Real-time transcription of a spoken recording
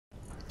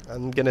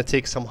I'm gonna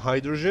take some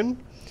hydrogen,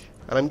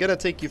 and I'm gonna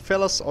take you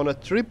fellas on a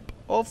trip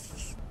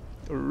of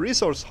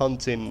resource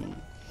hunting.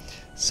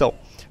 So,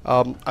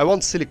 I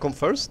want silicon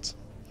first.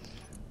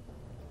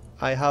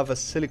 I have a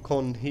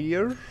silicon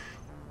here.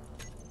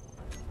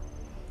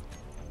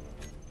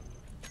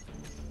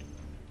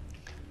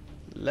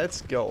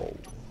 Let's go.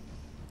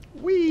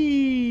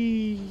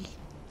 Whee!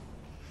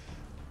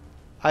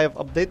 I have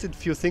updated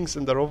few things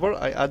in the rover.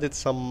 I added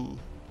some,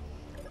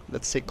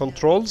 let's say,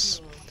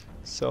 controls.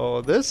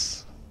 So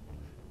this,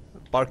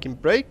 parking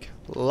brake,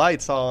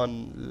 lights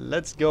on,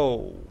 let's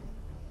go.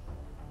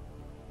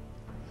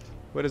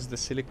 Where is the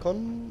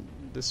silicon?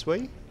 This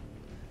way?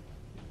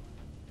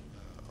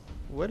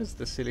 Where is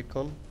the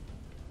silicon?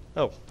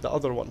 Oh, the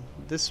other one,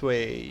 this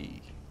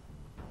way.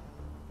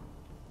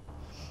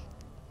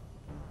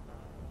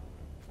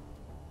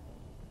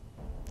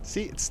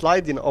 See, it's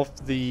sliding off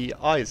the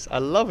ice. I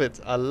love it,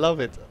 I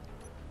love it.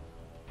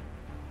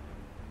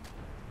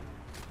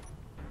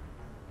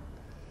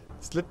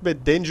 It's a little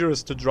bit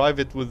dangerous to drive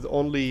it with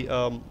only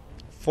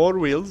 4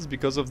 wheels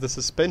because of the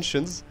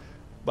suspensions,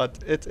 but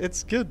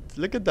it's good.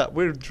 Look at that,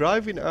 we're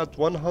driving at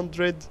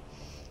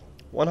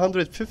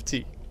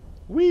 150.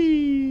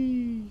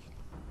 Whee!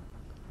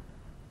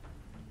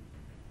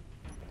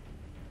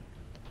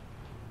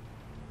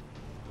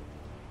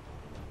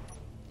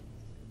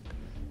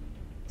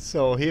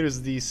 So here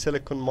is the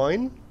silicon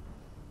mine.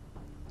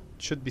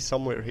 It should be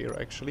somewhere here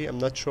actually. I'm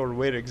not sure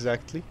where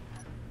exactly.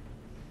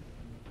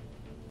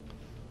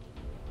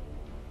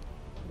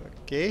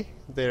 Okay,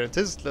 there it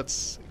is.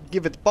 Let's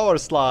give it power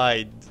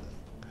slide.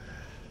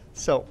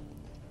 So,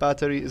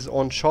 battery is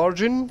on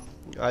charging.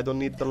 I don't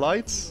need the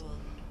lights.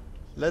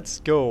 Let's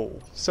go.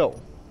 So,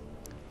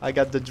 I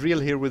got the drill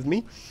here with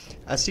me.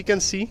 As you can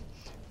see,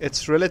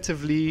 it's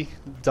relatively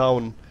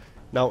down.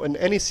 Now, in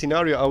any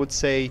scenario, I would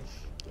say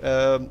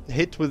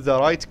hit with the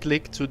right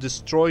click to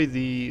destroy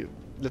the,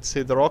 let's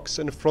say, the rocks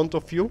in front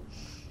of you,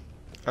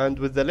 and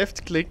with the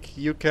left click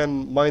you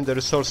can mine the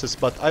resources,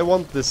 but I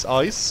want this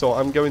ice, so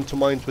I'm going to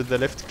mine with the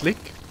left click.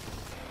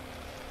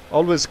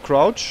 Always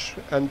crouch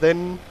and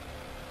then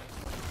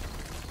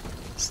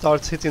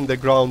start hitting the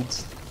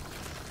ground.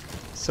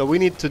 So we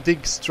need to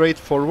dig straight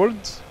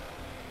forward,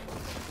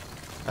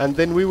 and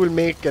then we will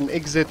make an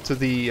exit to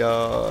the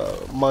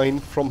mine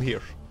from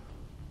here.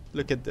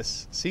 Look at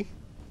this, see,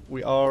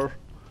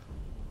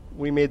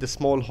 we made a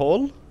small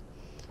hole.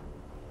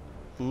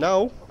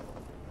 Now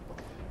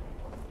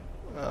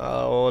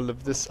all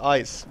of this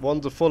ice,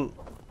 wonderful.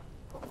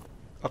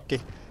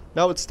 Okay,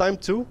 now it's time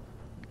to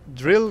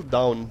drill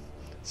down.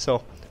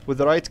 So with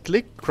the right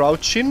click,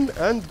 crouching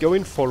and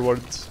going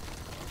forward.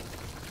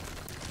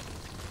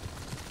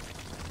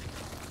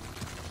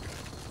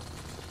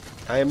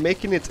 I am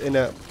making it in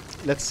a,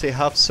 let's say,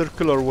 half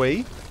circular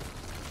way.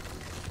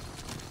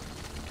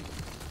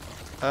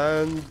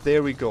 And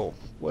there we go.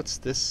 What's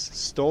this?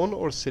 Stone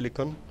or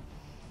silicon?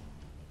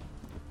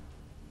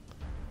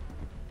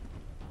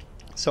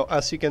 So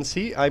as you can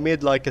see, I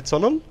made like a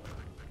tunnel.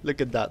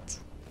 Look at that.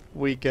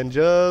 We can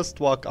just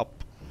walk up.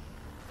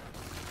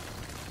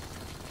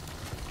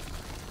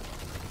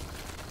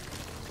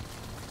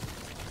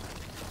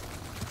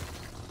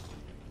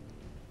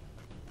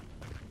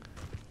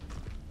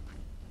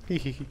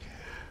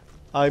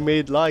 I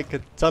made like a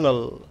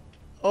tunnel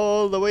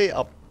all the way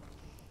up.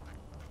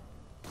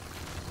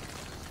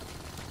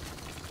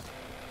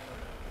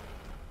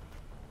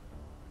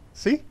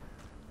 See?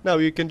 Now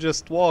you can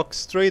just walk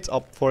straight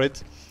up for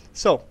it.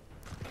 So,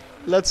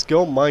 let's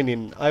go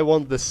mining. I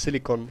want the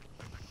silicon.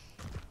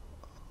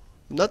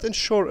 Not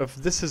sure if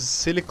this is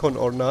silicon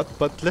or not,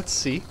 but let's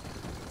see.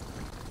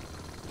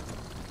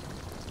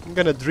 I'm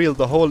gonna drill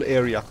the whole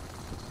area.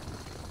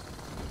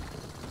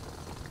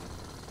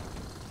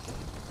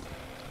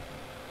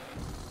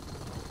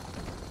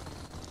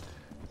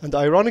 And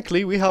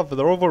ironically, we have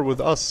the rover with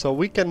us, so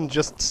we can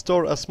just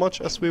store as much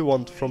as we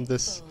want from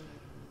this.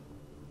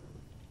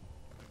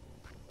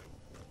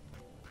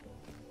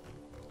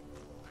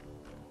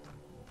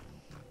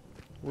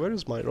 Where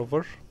is my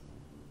rover?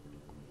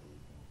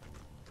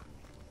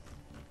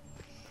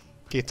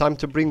 Okay, time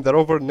to bring the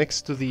rover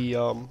next to the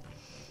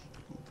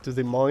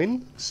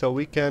mine, so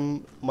we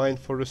can mine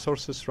for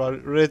resources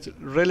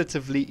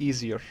relatively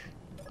easier.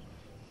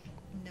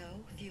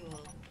 No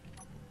fuel.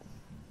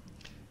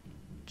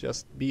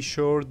 Just be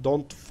sure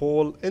don't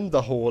fall in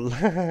the hole.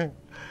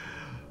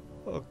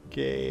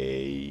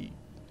 Okay.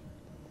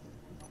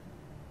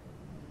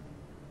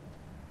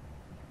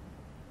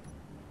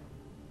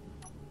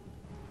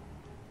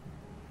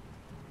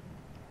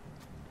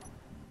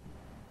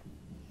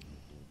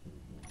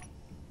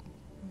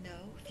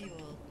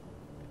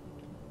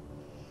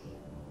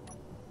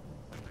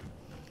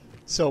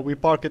 So we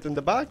park it in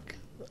the back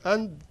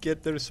and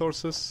get the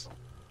resources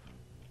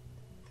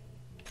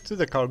to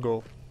the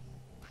cargo.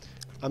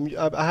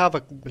 I have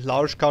a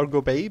large cargo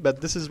bay,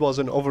 but this was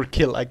an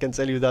overkill, I can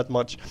tell you that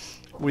much.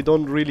 We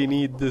don't really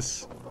need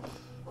this.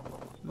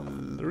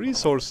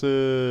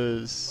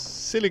 Resources,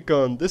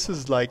 silicon, this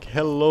is like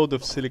hell load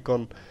of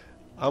silicon.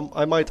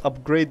 I might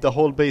upgrade the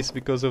whole base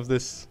because of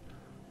this.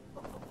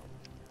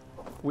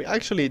 We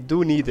actually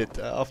do need it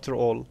after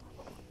all.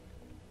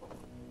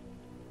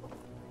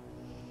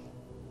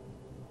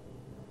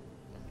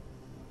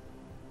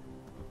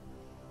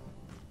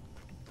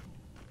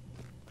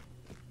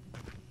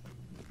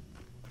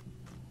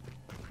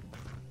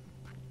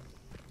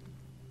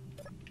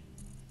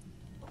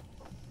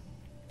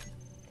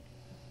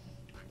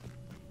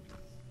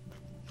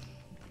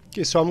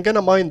 Okay, so I'm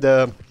gonna mine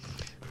a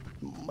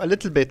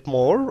little bit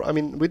more. I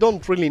mean, we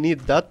don't really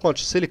need that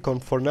much silicon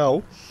for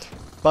now,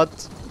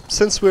 but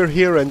since we're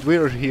here and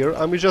we're here,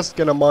 I'm just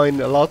gonna mine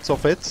a lot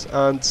of it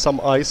and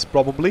some ice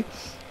probably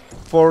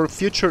for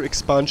future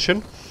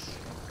expansion,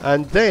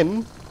 and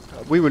then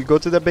we will go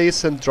to the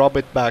base and drop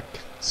it back.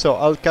 So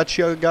I'll catch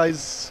you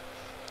guys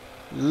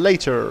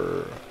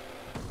later.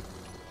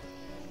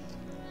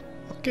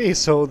 Okay,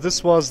 so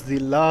this was the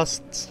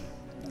last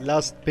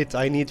bit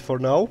I need for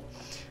now.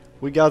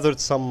 We gathered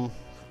some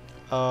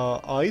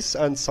ice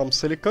and some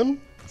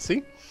silicon,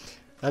 see?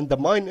 And the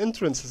mine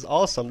entrance is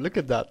awesome, look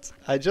at that.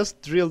 I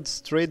just drilled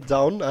straight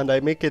down and I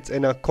make it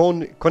in a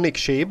conic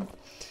shape.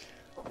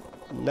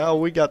 Now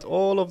we got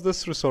all of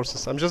these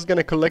resources. I'm just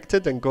gonna collect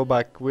it and go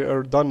back. We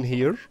are done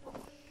here.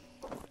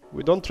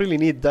 We don't really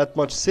need that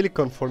much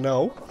silicon for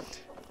now.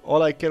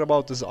 All I care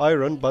about is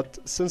iron, but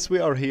since we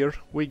are here,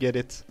 we get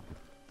it.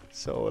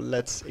 So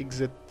let's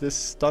exit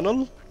this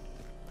tunnel.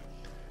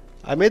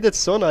 I made it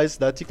so nice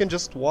that you can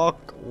just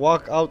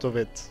walk out of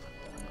it.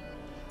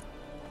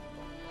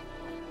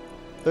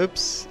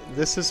 Oops,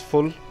 this is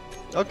full.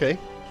 Okay.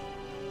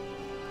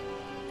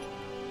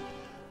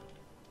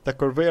 The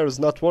conveyor is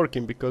not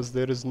working because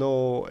there is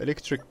no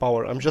electric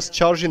power. I'm just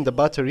charging the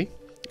battery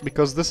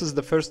because this is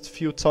the first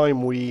few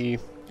time we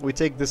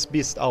take this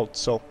beast out.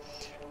 So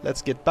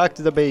let's get back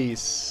to the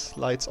base.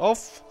 Lights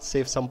off,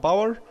 save some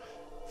power.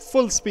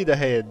 Full speed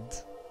ahead.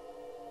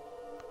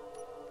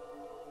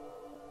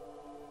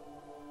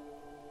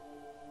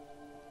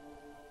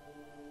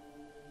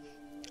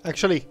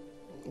 Actually,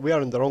 we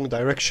are in the wrong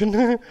direction.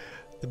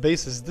 The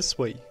base is this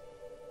way.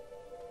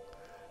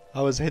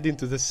 I was heading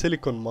to the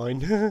silicon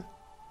mine.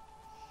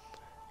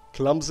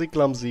 Clumsy,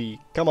 clumsy.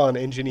 Come on,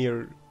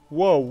 engineer.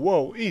 Whoa,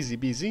 whoa, easy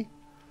peasy.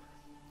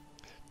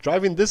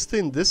 Driving this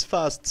thing this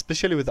fast,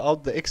 especially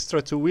without the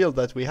extra two wheel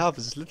that we have,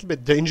 is a little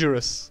bit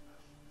dangerous.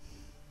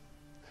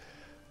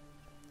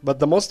 But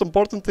the most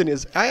important thing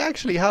is I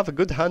actually have a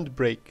good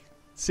handbrake.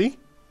 See?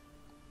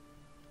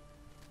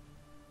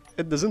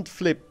 It doesn't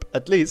flip,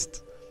 at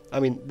least. I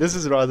mean, this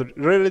is rather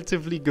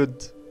relatively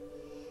good.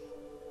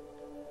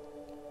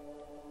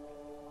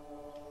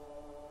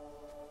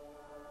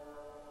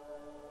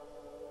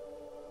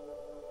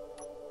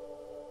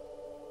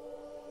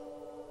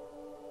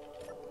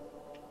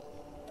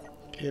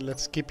 Okay,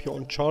 let's keep you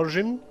on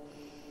charging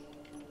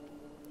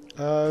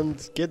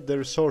and get the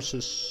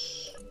resources.